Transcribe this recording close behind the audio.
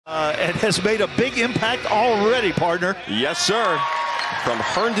And has made a big impact already, partner. Yes, sir. From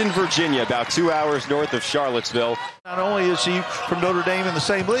Herndon, Virginia, about 2 hours north of Charlottesville. Not only is she from Notre Dame in the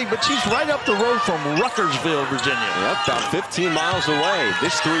same league, but she's right up the road from Ruckersville, Virginia. Yep, about 15 miles away.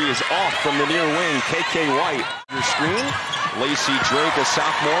 This three is off from the near wing, KK White. Your screen, Lacey Drake, a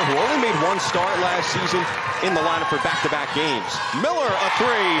sophomore who only made one start last season in the lineup for back-to-back games. Miller, a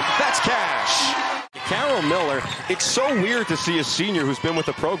three. That's cash. Carol Miller, it's so weird to see a senior who's been with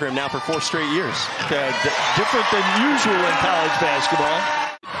the program now for 4 straight years. Different than usual in college basketball.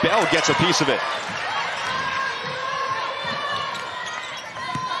 Bell gets a piece of it.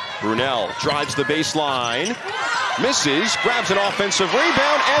 Brunelle drives the baseline, misses, grabs an offensive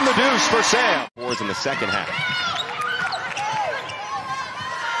rebound, and the deuce for Sam. Boards in the second half.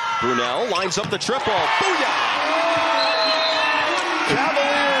 Brunelle lines up the triple. Booyah!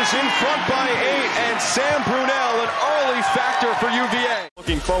 Cavaliers in front by 8, and Sam Brunelle, an early factor for UVA.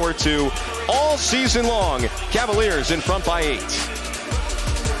 Looking forward to all season long. Cavaliers in front by 8.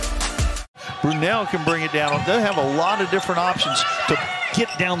 Brunelle can bring it down. They have a lot of different options to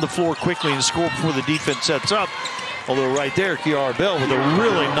get down the floor quickly and score before the defense sets up. Although right there, Kiara Bell with a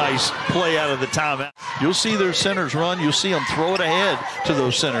really nice play out of the timeout. You'll see their centers run. You'll see them throw it ahead to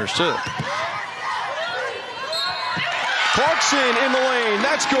those centers too. Clarkson in the lane,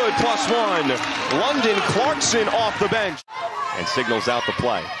 that's good, +1. London Clarkson off the bench. And signals out the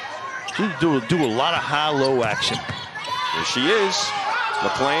play. Do a lot of high-low action. Here she is.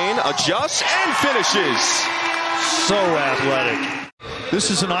 McLean adjusts and finishes. So athletic.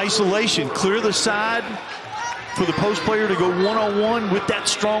 This is an isolation. Clear the side for the post player to go one-on-one with that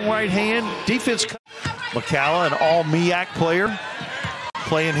strong right hand. Defense. McCalla, an all-MEAC player,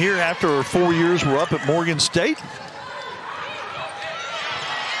 playing here after her 4 years were up at Morgan State.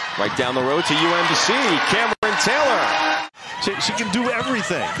 Right down the road to UMBC, Camryn Taylor. She can do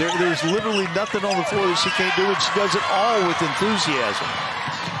everything. There's literally nothing on the floor that she can't do, and she does it all with enthusiasm.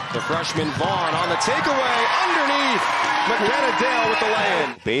 The freshman Vaughn on the takeaway underneath. McKenna Dale with the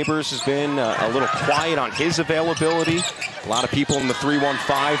lay-in. Babers has been a little quiet on his availability. A lot of people in the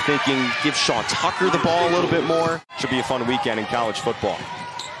 3-1-5 thinking give Sean Tucker the ball a little bit more. Should be a fun weekend in college football.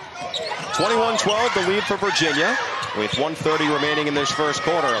 21-12, the lead for Virginia. With 1:30 remaining in this first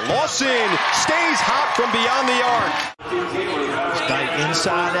quarter. Lawson stays hot from beyond the arc. Tight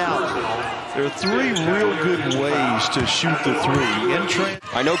inside out. There are 3 real good ways to shoot the 3.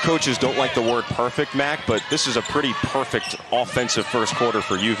 I know coaches don't like the word perfect, Mac, but this is a pretty perfect offensive first quarter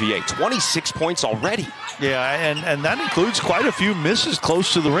for UVA. 26 points already. Yeah, and that includes quite a few misses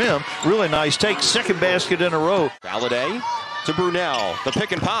close to the rim. Really nice take. Second basket in a row. Valladay to Brunelle. The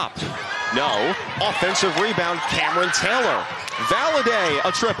pick and pop. No. Offensive rebound, Camryn Taylor. Valladay,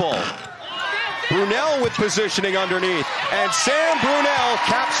 a triple. Brunelle with positioning underneath. And Sam Brunelle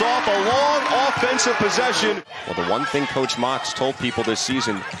caps off a long offensive possession. Well, the one thing Coach Mox told people this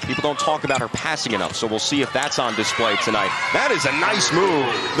season, people don't talk about her passing enough, so we'll see if that's on display tonight. That is a nice move.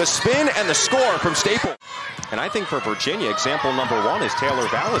 The spin and the score from Staple. And I think for Virginia, example number 1 is Taylor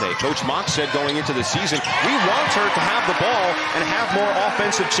Valladay. Coach Mox said going into the season, we want her to have the ball and have more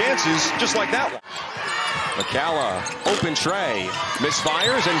offensive chances, just like that one. McCalla, open tray,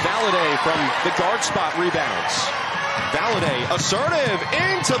 misfires, and Valladay from the guard spot rebounds. Valladay, assertive,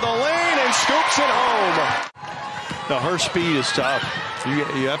 into the lane and scoops it home. Now her speed is tough.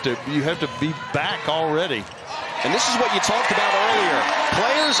 You have to be back already. And this is what you talked about earlier.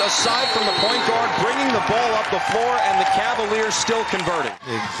 Players aside from the point guard bringing the ball up the floor, and the Cavaliers still converting.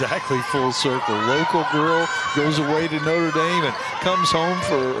 Exactly, full circle. Local girl goes away to Notre Dame and comes home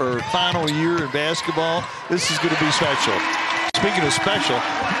for her final year in basketball. This is going to be special. Speaking of special,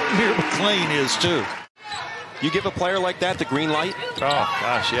 Mir McLean is too. You give a player like that the green light? Oh,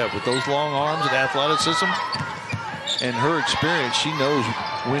 gosh, yeah. With those long arms and athleticism and her experience, she knows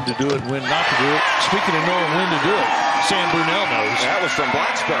when to do it, when not to do it. Speaking of knowing when to do it, Sam Brunelle knows. That was from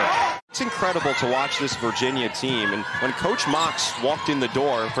Blacksburg. It's incredible to watch this Virginia team. And when Coach Mox walked in the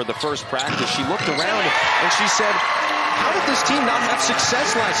door for the first practice, she looked around and she said, how did this team not have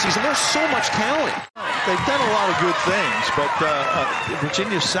success last season? There's so much talent. They've done a lot of good things, but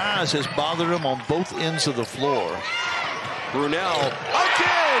Virginia's size has bothered them on both ends of the floor. Brunelle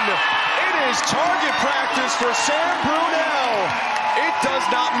again. It is target practice for Sam Brunelle. It does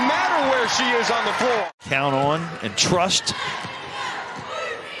not matter where she is on the floor. Count on and trust.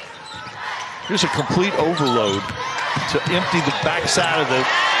 Here's a complete overload to empty the backside of the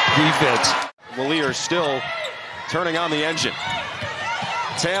defense. Willier still turning on the engine.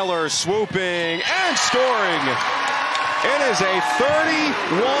 Taylor swooping and scoring. It is a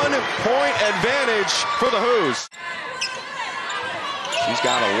 31-point advantage for the Hoos. She's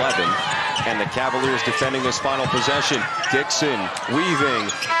got 11. And the Cavaliers defending this final possession. Dixon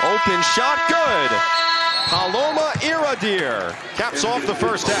weaving. Open shot. Good. Paloma Iradir caps off the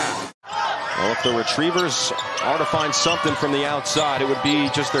first half. Well, if the Retrievers are to find something from the outside, it would be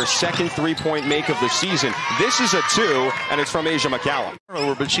just their second three-point make of the season. This is a 2, and it's from Asia McCallum.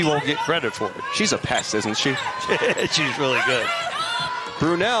 But she won't get credit for it. She's a pest, isn't she? She's really good.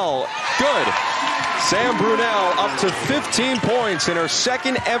 Brunelle, good. Sam Brunelle up to 15 points in her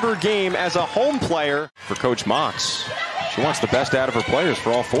second ever game as a home player. For Coach Mox, she wants the best out of her players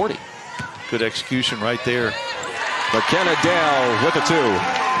for all 40. Good execution right there. McKenna Dale with a 2.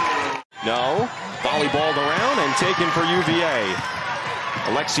 No, volleyballed around and taken for UVA.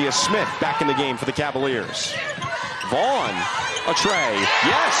 Alexia Smith back in the game for the Cavaliers. Vaughn, a tray,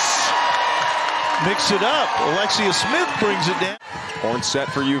 yes! Mix it up. Alexia Smith brings it down. Horn set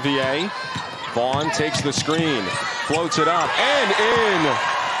for UVA. Vaughn takes the screen, floats it up, and in.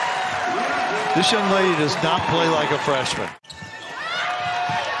 This young lady does not play like a freshman.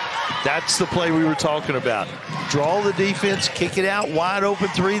 That's the play we were talking about. Draw the defense, kick it out, wide open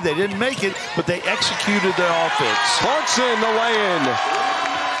 3. They didn't make it, but they executed their offense. Clarkson, the lay-in.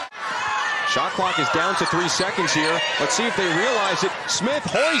 Shot clock is down to 3 seconds here. Let's see if they realize it. Smith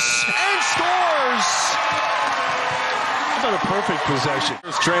hoists and scores. How about a perfect possession?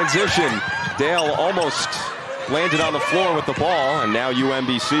 Transition. Dale almost landed on the floor with the ball, and now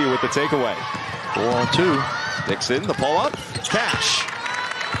UMBC with the takeaway. 4-on-2. Dixon, the pull-up. Cash.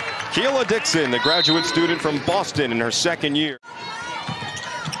 Keila Dixon, the graduate student from Boston in her second year.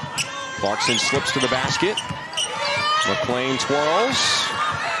 Clarkson slips to the basket. McLean twirls.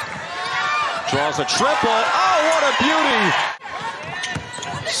 Draws a triple. Oh, what a beauty!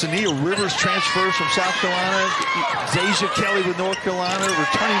 Sania Rivers transfers from South Carolina. Zasia Kelly with North Carolina.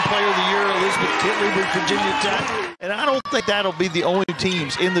 Returning player of the year, Elizabeth Kitley with Virginia Tech. And I don't think that'll be the only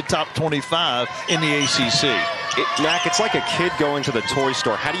teams in the top 25 in the ACC. Mac, it's like a kid going to the toy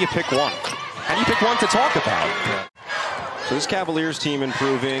store. How do you pick one? How do you pick one to talk about? Yeah. So this Cavaliers team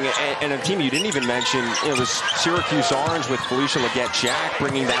improving, and a team you didn't even mention, this Syracuse Orange with Felicia Leggett-Jack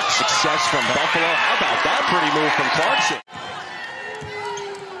bringing that success from Buffalo. How about that pretty move from Clarkson?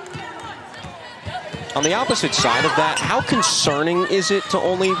 On the opposite side of that, how concerning is it to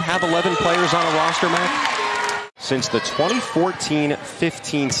only have 11 players on a roster, Mac? Since the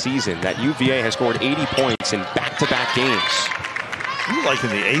 2014-15 season, that UVA has scored 80 points in back-to-back games. You're like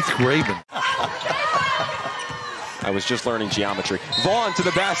in the 8th grade. I was just learning geometry. Vaughn to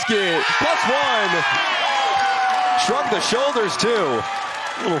the basket, +1. Shrug the shoulders, too.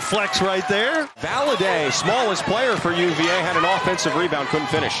 Little flex right there. Valladay, smallest player for UVA, had an offensive rebound, couldn't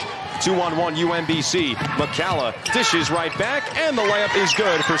finish. 2-on-1 UMBC. McCalla dishes right back, and the layup is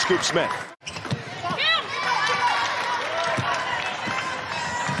good for Scoop Smith.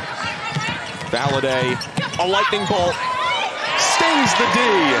 Valladay, a lightning bolt, stings the D.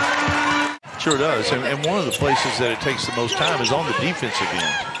 Sure does, and one of the places that it takes the most time is on the defensive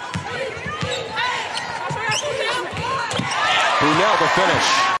end. Brunelle the finish.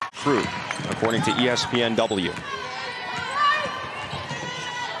 True, according to ESPNW.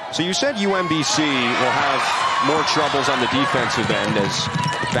 So you said UMBC will have more troubles on the defensive end as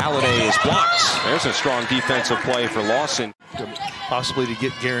Valladay is blocked. There's a strong defensive play for Lawson. Possibly to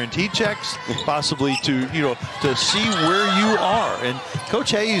get guaranteed checks, possibly to see where you are. And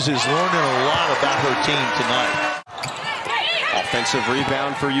Coach Hayes is learning a lot about her team tonight. Offensive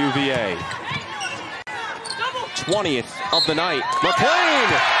rebound for UVA. 20th of the night. McLean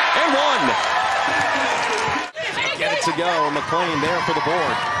and 1. Get it to go. McLean there for the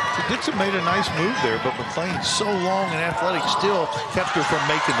board. So Dixon made a nice move there, but McLean, so long and athletic, still kept her from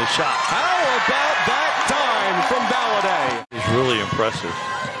making the shot. How about that time from Valladay? It's really impressive.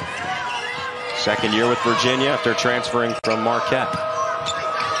 Second year with Virginia after transferring from Marquette.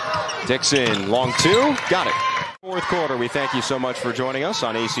 Dixon, long 2, got it. Fourth quarter, we thank you so much for joining us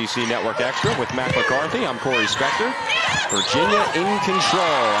on ACC Network Extra with Matt McCarthy. I'm Corey Spector. Virginia in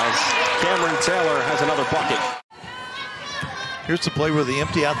control as Camryn Taylor has another bucket. Here's the play where they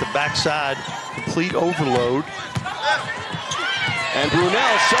empty out the backside, complete overload. And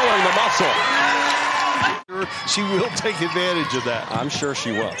Brunelle showing the muscle. She will take advantage of that. I'm sure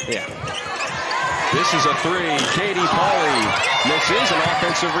she will, yeah. This is a 3. Katie Pauley misses an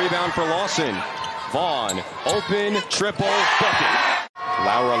offensive rebound for Lawson. Vaughn, open, triple, bucket.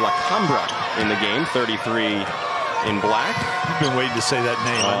 Laura Lacambra in the game, 33 in black. You've been waiting to say that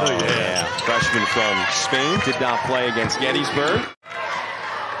name. I know you have. Yeah. Freshman from Spain, did not play against Gettysburg.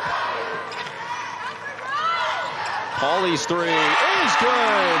 Pauley's 3 is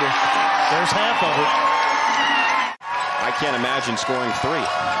good. There's half of it. I can't imagine scoring 3.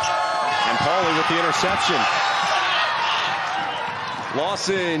 And Pauly with the interception.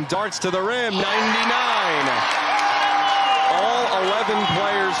 Lawson darts to the rim, 99. All 11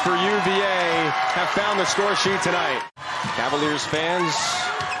 players for UVA have found the score sheet tonight. Cavaliers fans,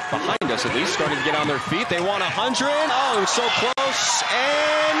 behind us at least, starting to get on their feet. They want 100. Oh, so close,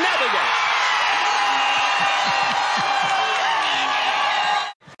 and now they get it.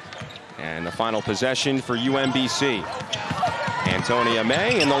 And the final possession for UMBC. Antonia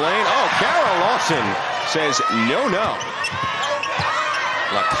May in the lane. Oh, Kara Lawson says no.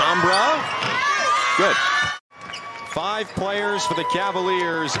 La Cambra. Good. 5 players for the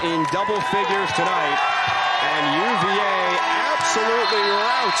Cavaliers in double figures tonight. And UVA absolutely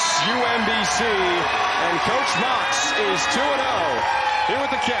routs UMBC. And Coach Mox is 2-0 here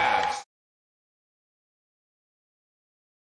with the Cavs.